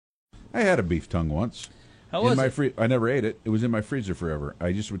I had a beef tongue once. How was it? I never ate it. It was in my freezer forever.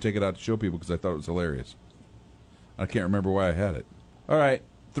 I just would take it out to show people because I thought it was hilarious. I can't remember why I had it. All right.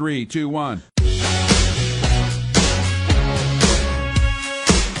 3, 2, 1.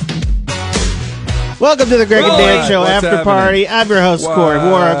 Welcome to the Greg and Dan Show What's After happening? Party. I'm your host, Corey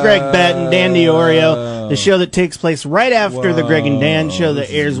Wara, Greg Batten, Dan DiOrio. The show that takes place right after the Greg and Dan Show that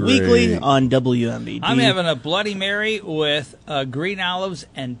airs weekly on WMBD. I'm having a Bloody Mary with green olives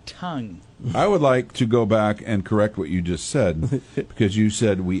and tongue. I would like to go back and correct what you just said because you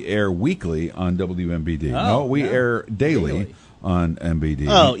said we air weekly on WMBD. No, we air daily on MBD.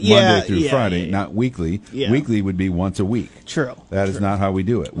 Oh, yeah, Monday through Friday, yeah. not weekly. Yeah. Weekly would be once a week. True. That is not how we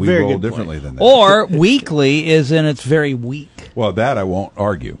do it. We Very roll good differently point. than that. Or weekly is in its very weak. Well, that I won't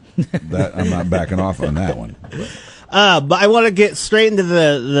argue. That I'm not backing off on that one. But I want to get straight into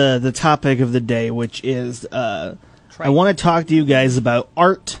the topic of the day, which is I want to talk to you guys about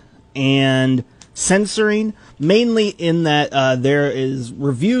art and censoring, mainly in that there is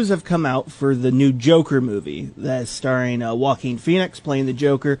reviews have come out for the new Joker movie that is starring Joaquin Phoenix playing the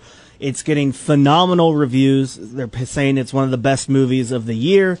Joker. It's getting phenomenal reviews. They're saying it's one of the best movies of the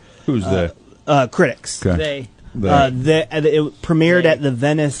year. Who's they? Critics. Okay. They. It premiered at the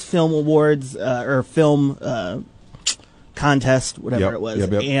Venice Film Awards or film contest, whatever it was,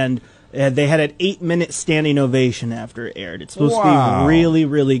 Yep. and they had an 8-minute standing ovation after it aired. It's supposed to Wow. be really,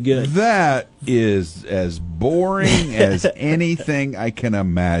 really good. That is as boring as anything I can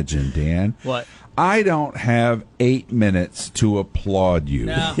imagine, Dan. What? I don't have 8 minutes to applaud you.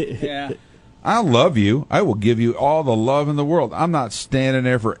 No. Yeah. I love you. I will give you all the love in the world. I'm not standing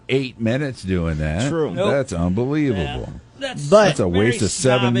there for 8 minutes doing that. True. Nope. That's unbelievable. Yeah. That's a very waste of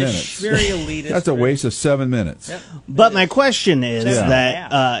 7 snobbish, minutes. Very elitist. That's a waste of 7 minutes. Yep. But my question is Yeah.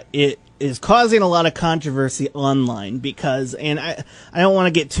 that it is causing a lot of controversy online because, and I don't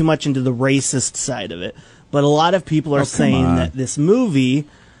want to get too much into the racist side of it, but a lot of people are come saying on. that this movie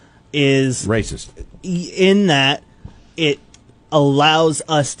is Racist. in that it allows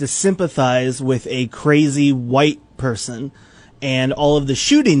us to sympathize with a crazy white person, and all of the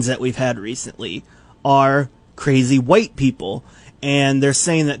shootings that we've had recently are crazy white people. And they're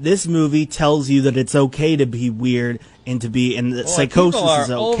saying that this movie tells you that it's okay to be weird and to be, and that psychosis people are is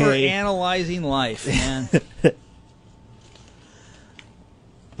okay. Overanalyzing life, man.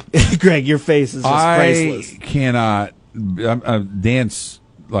 Greg, your face is just priceless. I cannot. Dan's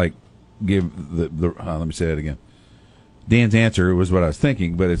like give the. Let me say that again. Dan's answer was what I was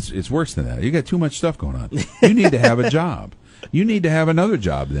thinking, but it's worse than that. You got too much stuff going on. You need to have a job. You need to have another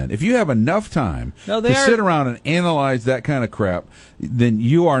job then. If you have enough time to sit around and analyze that kind of crap, then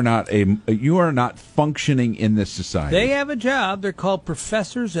you are not functioning in this society. They have a job. They're called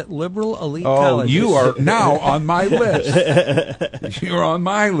professors at liberal elite Oh, colleges. you are now on my list. You're on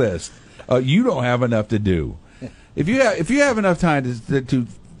my list. You don't have enough to do. If you have enough time to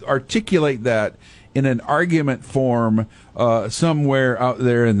articulate that in an argument form somewhere out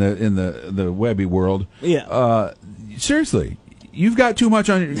there in the webby world, seriously, you've got too much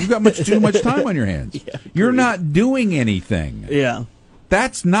too much time on your hands. Yeah, you're not doing anything. Yeah.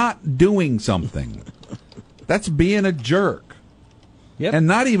 That's not doing something. That's being a jerk. Yep. And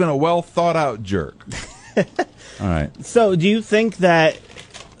not even a well thought out jerk. All right. So, do you think that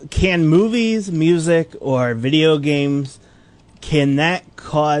can movies, music, or video games, can that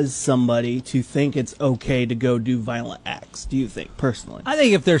cause somebody to think it's okay to go do violent acts? Do you think, personally? I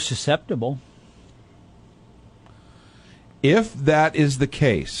think if they're susceptible. If that is the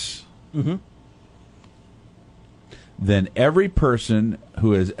case, then every person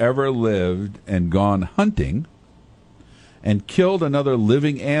who has ever lived and gone hunting and killed another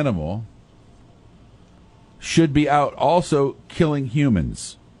living animal should be out also killing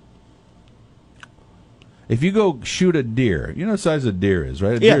humans. If you go shoot a deer, you know the size a deer is,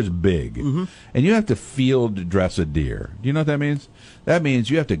 right? A deer is big. And you have to field dress a deer. Do you know what that means? That means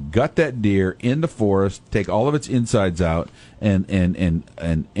you have to gut that deer in the forest, take all of its insides out, and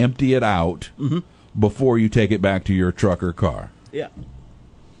empty it out before you take it back to your truck or car. Yeah.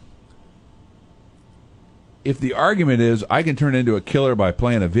 If the argument is I can turn into a killer by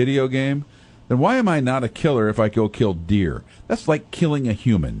playing a video game, then why am I not a killer if I go kill deer? That's like killing a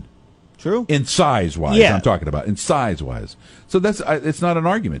human. True. In size-wise, Yeah. I'm talking about. In size-wise. So it's not an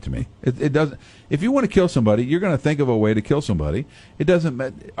argument to me. It doesn't. If you want to kill somebody, you're going to think of a way to kill somebody. It doesn't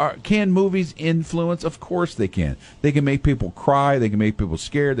matter. Can movies influence? Of course they can. They can make people cry. They can make people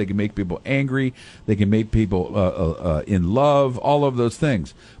scared. They can make people angry. They can make people in love, all of those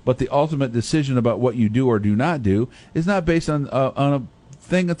things. But the ultimate decision about what you do or do not do is not based on a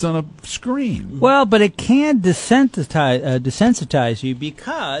thing that's on a screen. Well, but it can desensitize you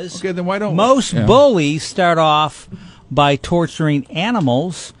because Okay, then why don't most yeah. bullies start off by torturing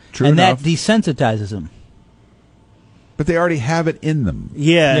animals, True and enough. that desensitizes them. But they already have it in them.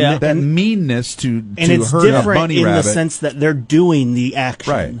 Yeah, Yeah. That meanness to and it's hurt a different bunny in rabbit. the sense that they're doing the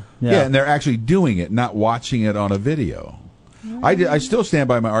action. Right. Yeah. Yeah. And they're actually doing it, not watching it on a video. I still stand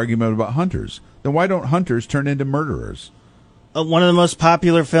by my argument about hunters. Then why don't hunters turn into murderers? One of the most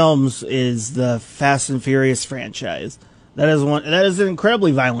popular films is the Fast and Furious franchise. That is an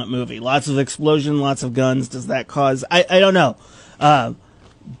incredibly violent movie. Lots of explosion, lots of guns. Does that cause? I don't know.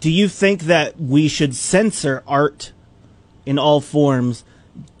 Do you think that we should censor art in all forms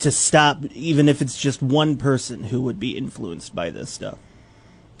to stop, even if it's just one person who would be influenced by this stuff?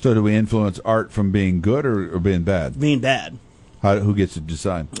 So do we influence art from being good or being bad? Being bad. Who gets to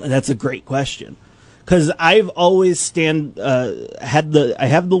decide? That's a great question. Because I've always I have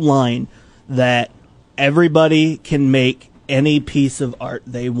the line that everybody can make any piece of art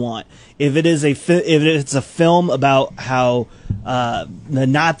they want. If it's a film about how the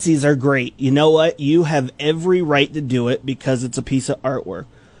Nazis are great, you know what? You have every right to do it because it's a piece of artwork.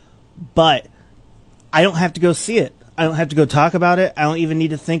 But I don't have to go see it. I don't have to go talk about it. I don't even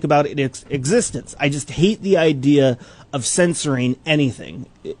need to think about its existence. I just hate the idea of censoring anything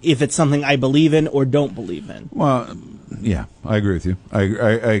if it's something I believe in or don't believe in. Well, yeah, I agree with you. I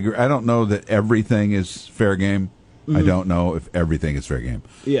agree. I don't know that everything is fair game. I don't know if everything is fair game.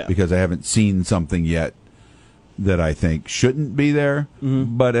 Yeah. Because I haven't seen something yet that I think shouldn't be there.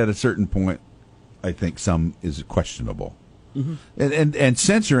 But at a certain point, I think some is questionable. And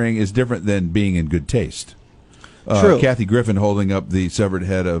censoring is different than being in good taste. True. Kathy Griffin holding up the severed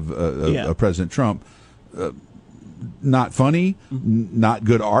head of President Trump. Not funny, not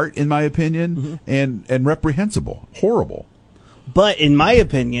good art, in my opinion, and reprehensible, horrible. But in my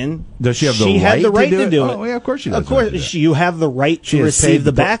opinion, Does she have the she right, had the right to do it? it. Oh, yeah, of course she does. Of course, have to do that. you have the right She to has receive paid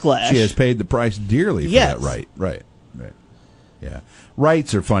the pri- backlash. She has paid the price dearly for Yes. that right. Right. Yeah.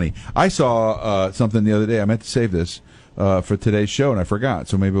 Rights are funny. I saw something the other day. I meant to save this for today's show, and I forgot,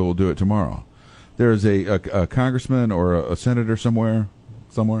 so maybe we'll do it tomorrow. There's a congressman or a senator somewhere.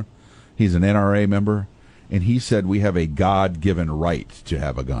 He's an NRA member, and he said we have a God-given right to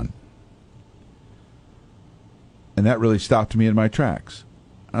have a gun. And that really stopped me in my tracks.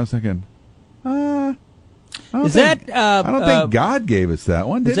 I was thinking, I don't think God gave us that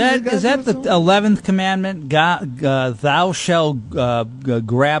one. Is that the 11th commandment? Thou shalt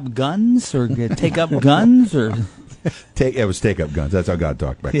grab guns or take up guns or It was take up guns. That's how God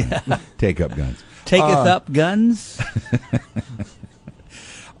talked back then. Take up guns. taketh up guns?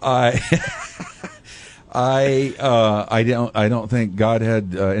 I don't think God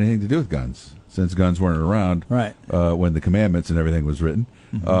had anything to do with guns, since guns weren't around Right. When the commandments and everything was written.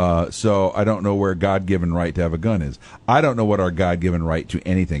 So I don't know where God-given right to have a gun is. I don't know what our God-given right to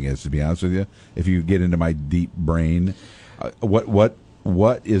anything is, to be honest with you. If you get into my deep brain, what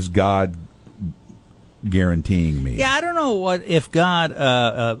is God guaranteeing me? Yeah, I don't know what if God.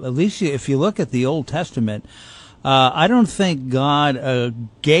 At least if you look at the Old Testament, I don't think God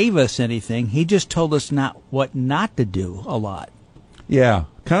gave us anything. He just told us what not to do a lot. Yeah,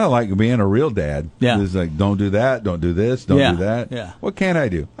 kind of like being a real dad. Yeah. It's like, don't do that, don't do this, don't do that. Yeah. What can I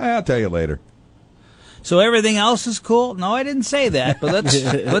do? I'll tell you later. So everything else is cool? No, I didn't say that, but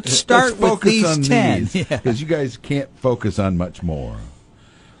let's start with focus these on 10. these, because you guys can't focus on much more.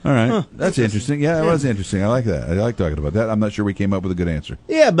 All right, that's interesting. Yeah, that was interesting. I like that. I like talking about that. I'm not sure we came up with a good answer.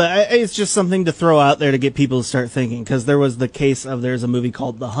 Yeah, but it's just something to throw out there to get people to start thinking. Because there was the case of there's a movie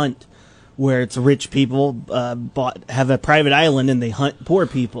called The Hunt, where it's rich people have a private island and they hunt poor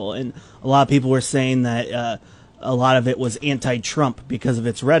people, and a lot of people were saying that a lot of it was anti-Trump because of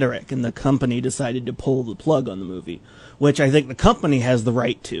its rhetoric, and the company decided to pull the plug on the movie, which I think the company has the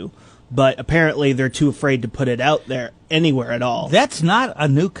right to. But apparently they're too afraid to put it out there anywhere at all. That's not a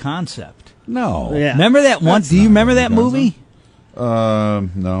new concept. No. Yeah. Remember that one? Do you remember that movie?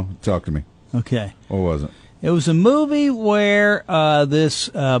 No. Talk to me. Okay. What was it? It was a movie where this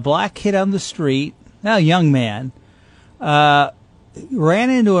black kid on the street, a young man, ran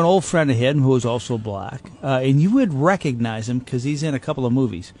into an old friend of his who was also black, and you would recognize him because he's in a couple of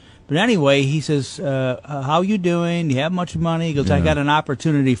movies. But anyway, he says, how you doing? Do you have much money? He goes, I got an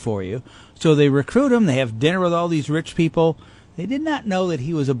opportunity for you. So they recruit him. They have dinner with all these rich people. They did not know that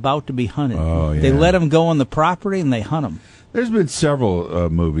he was about to be hunted. Oh, yeah. They let him go on the property, and they hunt him. There's been several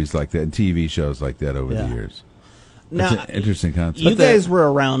movies like that and TV shows like that over the years. Now, That's an interesting concept. you guys were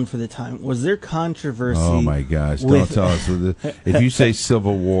around for the time. Was there controversy? Oh my gosh! Don't with- tell us. If you say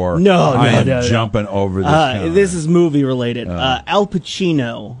Civil War, No, I am no. jumping over this. This is movie related. Al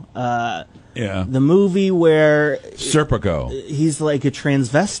Pacino. Yeah. The movie where Serpico. he's like a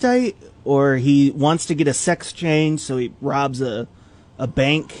transvestite, or he wants to get a sex change, so he robs a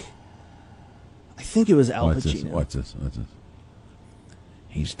bank. I think it was Al Pacino. What's this?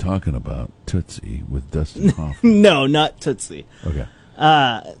 He's talking about Tootsie with Dustin Hoffman. No, not Tootsie. Okay.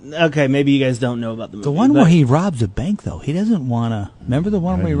 Okay, maybe you guys don't know about the movie. The one but- where he robs a bank, though, he doesn't want to. Remember the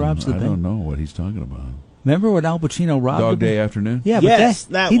one where he robs the I bank? don't know what he's talking about. Remember when Al Pacino robbed Dog the Day bank? Afternoon? Yeah, Yes,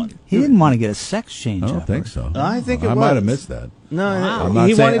 but that he, one. He didn't want to get a sex change. I don't after think it. so. I think it I was. might have missed that. No, I'm not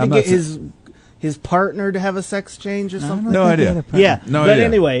he saying- wanted to I'm get not his partner to have a sex change or something. No idea. Yeah, No but idea.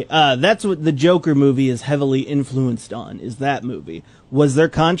 anyway, that's what the Joker movie is heavily influenced on. Is that movie? Was there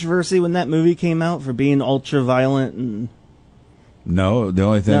controversy when that movie came out for being ultra violent and? No, the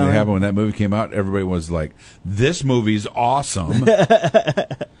only thing No. that happened when that movie came out, everybody was like, "This movie's awesome,"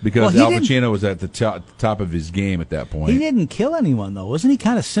 because Well, Al he didn't- Pacino was at the top of his game at that point. He didn't kill anyone, though. Wasn't he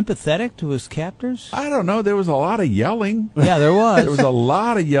kind of sympathetic to his captors? I don't know. There was a lot of yelling. Yeah, there was. There was a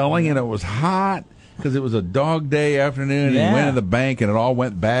lot of yelling, and it was hot because it was a dog day afternoon. And Yeah. he went to the bank, and it all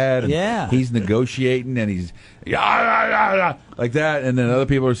went bad. And Yeah. he's negotiating, and he's like that, and then other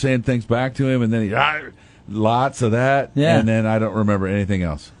people are saying things back to him, and then lots of that, Yeah. and then I don't remember anything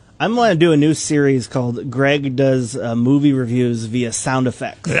else. I'm going to do a new series called Greg Does Movie Reviews via Sound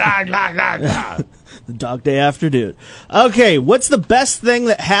Effects. The Dog Day Afternoon. Okay, what's the best thing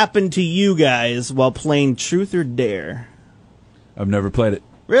that happened to you guys while playing Truth or Dare? I've never played it.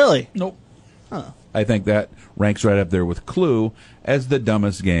 Really? Nope. I think that ranks right up there with Clue as the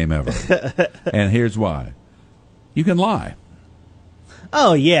dumbest game ever. And here's why. You can lie.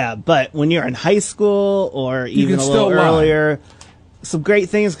 Oh, yeah, but when you're in high school or even can a still little lie. earlier, some great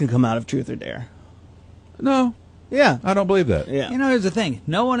things can come out of Truth or Dare. No, Yeah. I don't believe that. Yeah. You know, here's the thing.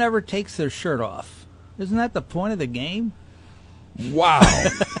 No one ever takes their shirt off. Isn't that the point of the game? Wow.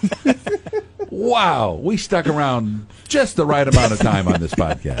 Wow. We stuck around just the right amount of time on this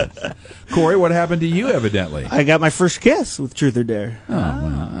podcast. Corey, what happened to you, evidently? I got my first kiss with Truth or Dare. Oh,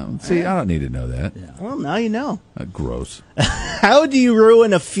 well, see, I don't need to know that. Well, now you know. Gross. How do you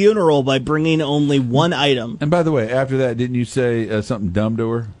ruin a funeral by bringing only one item? And by the way, after that, didn't you say something dumb to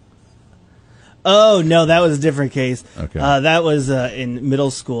her? Oh, no, that was a different case. Okay. That was in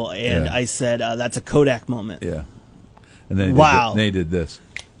middle school, and Yeah. I said, that's a Kodak moment. Yeah. And then Wow. they did this.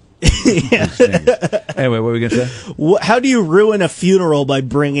 Anyway, what were we going to say? How do you ruin a funeral by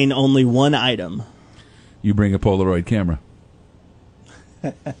bringing only one item? You bring a Polaroid camera.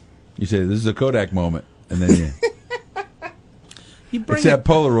 You say, this is a Kodak moment. And then you... You bring Except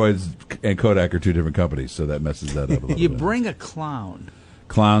Polaroids and Kodak are two different companies, so that messes that up a little you bit. bring a clown.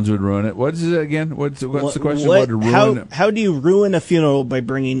 Clowns would ruin it. What is it again? What's the question? What- What to ruin it? how do you ruin a funeral by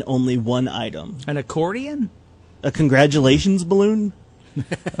bringing only one item? An accordion? A congratulations balloon?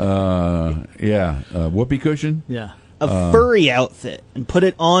 Yeah. Whoopee cushion? Yeah. A furry outfit and put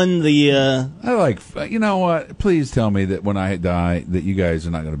it on the... I like, you know what? Please tell me that when I die, that you guys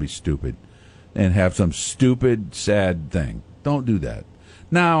are not going to be stupid and have some stupid, sad thing. Don't do that.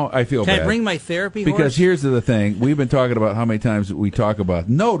 Now I feel Can bad. I bring my therapy Because horse? here's the thing. We've been talking about how many times we talk about,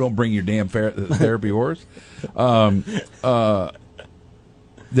 no, don't bring your damn therapy horse.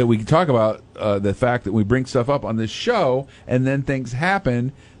 That we can talk about the fact that we bring stuff up on this show and then things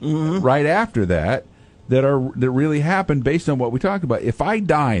happen right after that that really happen based on what we talked about. If I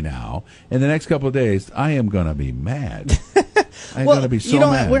die now in the next couple of days, I am going to be mad. I'm going to be so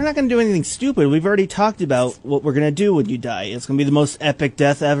mad. We're not going to do anything stupid. We've already talked about what we're going to do when you die. It's going to be the most epic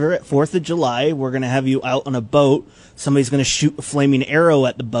death ever. At 4th of July, we're going to have you out on a boat. Somebody's going to shoot a flaming arrow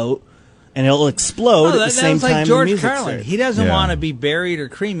at the boat, and it'll explode at the that same was like time George the music Carlin. starts. He doesn't Yeah. want to be buried or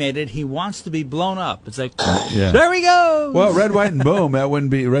cremated. He wants to be blown up. It's like, Yeah. there we go. Well, Red, White, and Boom. That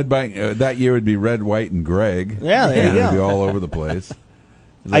wouldn't be Red, White. That year would be Red, White, and Greg. Yeah, there you It'd go. be all over the place.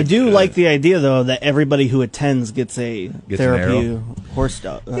 I do like the idea, though, that everybody who attends gets a Gets an therapy arrow. horse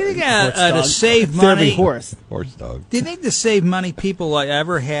dog. You think, horse to dog. save Therapy money- horse. Horse dog. Do you think to save money, people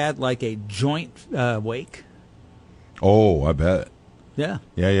ever had like a joint wake? Oh, I bet. Yeah.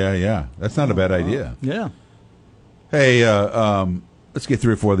 Yeah. That's not a bad idea. Yeah. Hey, let's get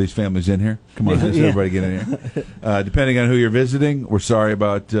 3 or 4 of these families in here. Come on, let's Yeah. everybody get in here. Depending on who you're visiting, we're sorry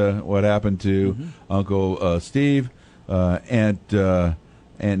about what happened to Uncle Steve, Aunt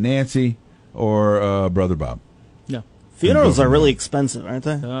Nancy, or Brother Bob. Yeah. Funerals are really expensive, aren't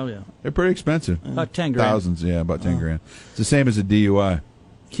they? Oh, yeah. They're pretty expensive. About 10 grand. Thousands, yeah, about 10 grand. It's the same as a DUI.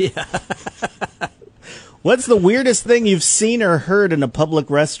 Yeah. What's the weirdest thing you've seen or heard in a public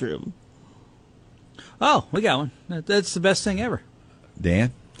restroom? Oh, we got one. That's the best thing ever.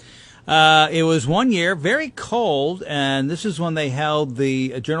 Dan? It was one year, very cold, and this is when they held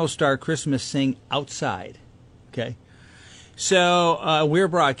the Journal Star Christmas thing outside. Okay. So we were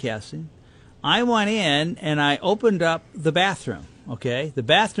broadcasting. I went in and I opened up the bathroom. Okay. The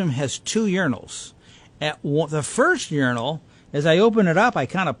bathroom has 2 urinals. At the first urinal, as I open it up, I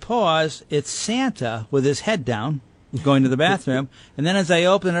kind of pause. It's Santa with his head down, going to the bathroom. And then as I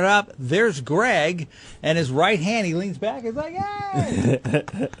open it up, there's Greg, and his right hand, he leans back. He's like, hey!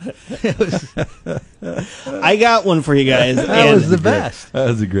 I got one for you guys. That was the best. That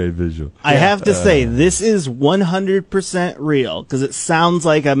was a great visual. I have to say, this is 100% real, because it sounds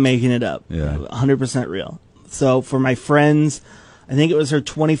like I'm making it up. Yeah. 100% real. So for my friends, I think it was her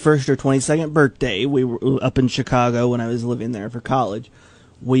 21st or 22nd birthday. We were up in Chicago when I was living there for college.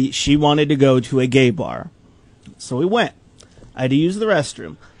 She wanted to go to a gay bar. So we went. I had to use the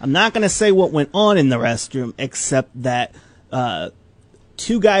restroom. I'm not going to say what went on in the restroom, except that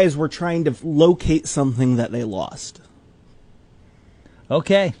 2 guys were trying to locate something that they lost.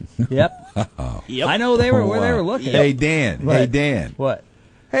 Okay. Yep. Yep. I know where they were looking. Hey, Dan. What? Hey, Dan. What?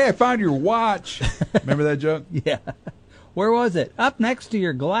 Hey, I found your watch. Remember that joke? Yeah. Where was it? Up next to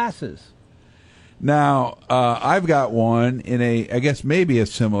your glasses. Now, I've got one in I guess maybe a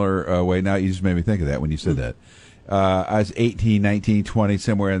similar way. Now, you just made me think of that when you said that. I was 18, 19, 20,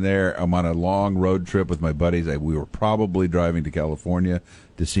 somewhere in there. I'm on a long road trip with my buddies. We were probably driving to California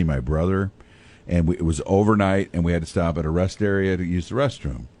to see my brother. And it was overnight, and we had to stop at a rest area to use the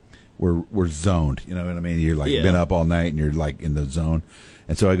restroom. We're zoned. You know what I mean? You're like been up all night, and you're like in the zone.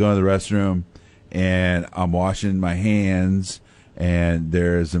 And so I go into the restroom, and I'm washing my hands. And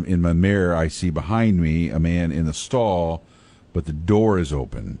in my mirror, I see behind me a man in the stall, but the door is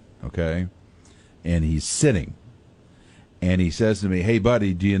open, okay? And he's sitting. And he says to me, hey,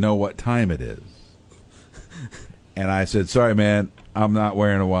 buddy, do you know what time it is? And I said, sorry, man, I'm not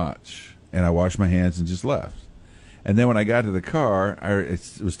wearing a watch. And I washed my hands and just left. And then when I got to the car, I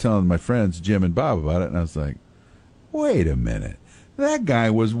was telling my friends, Jim and Bob, about it, and I was like, wait a minute. That guy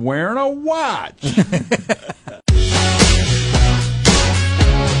was wearing a watch.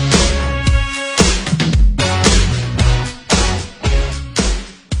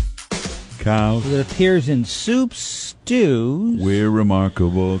 Cows. It appears in soups, stews. We're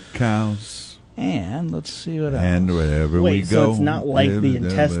remarkable cows. And let's see what else. And wherever we Wait, go. so it's not like the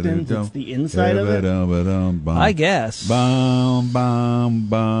intestines, it's the inside of it? I guess. Bum, bum,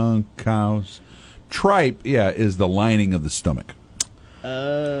 bum, cows. Tripe, is the lining of the stomach.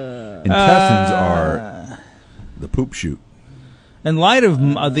 Intestines are the poop chute. In light of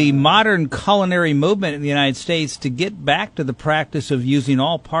the modern culinary movement in the United States to get back to the practice of using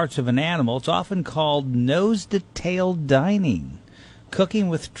all parts of an animal, it's often called nose-to-tail dining. Cooking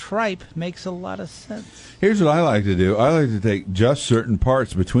with tripe makes a lot of sense. Here's what I like to do. I like to take just certain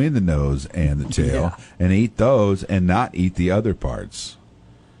parts between the nose and the tail and eat those and not eat the other parts.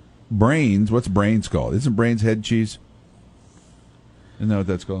 Brains, what's brains called? Isn't brains head cheese? Isn't that what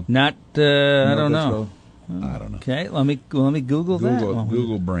that's called? Not, I don't know. I don't know. Okay, let me Google that.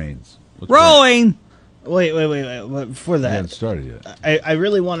 Google brains. What's Rolling. Wait. Before brains? I haven't that, started yet. I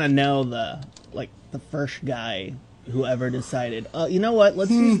really want to know the first guy who ever decided, you know what,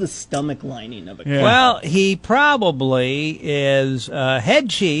 let's use the stomach lining of a cow. Well, he probably is head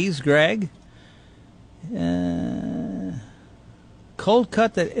cheese, Greg. Cold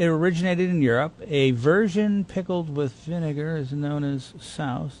cut that originated in Europe. A version pickled with vinegar is known as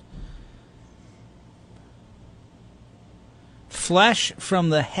souse. Flesh from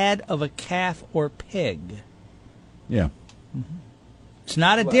the head of a calf or pig. Yeah. It's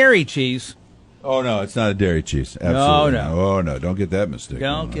not a dairy cheese. Oh, no, it's not a dairy cheese. Absolutely. No. Oh, no. Don't get that mistake.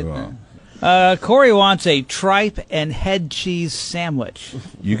 Don't get that. Corey wants a tripe and head cheese sandwich.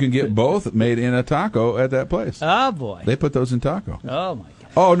 You can get both made in a taco at that place. Oh, boy. They put those in taco. Oh, my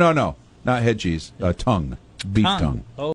God. Oh, no. Not head cheese. Tongue. Beef tongue. Oh.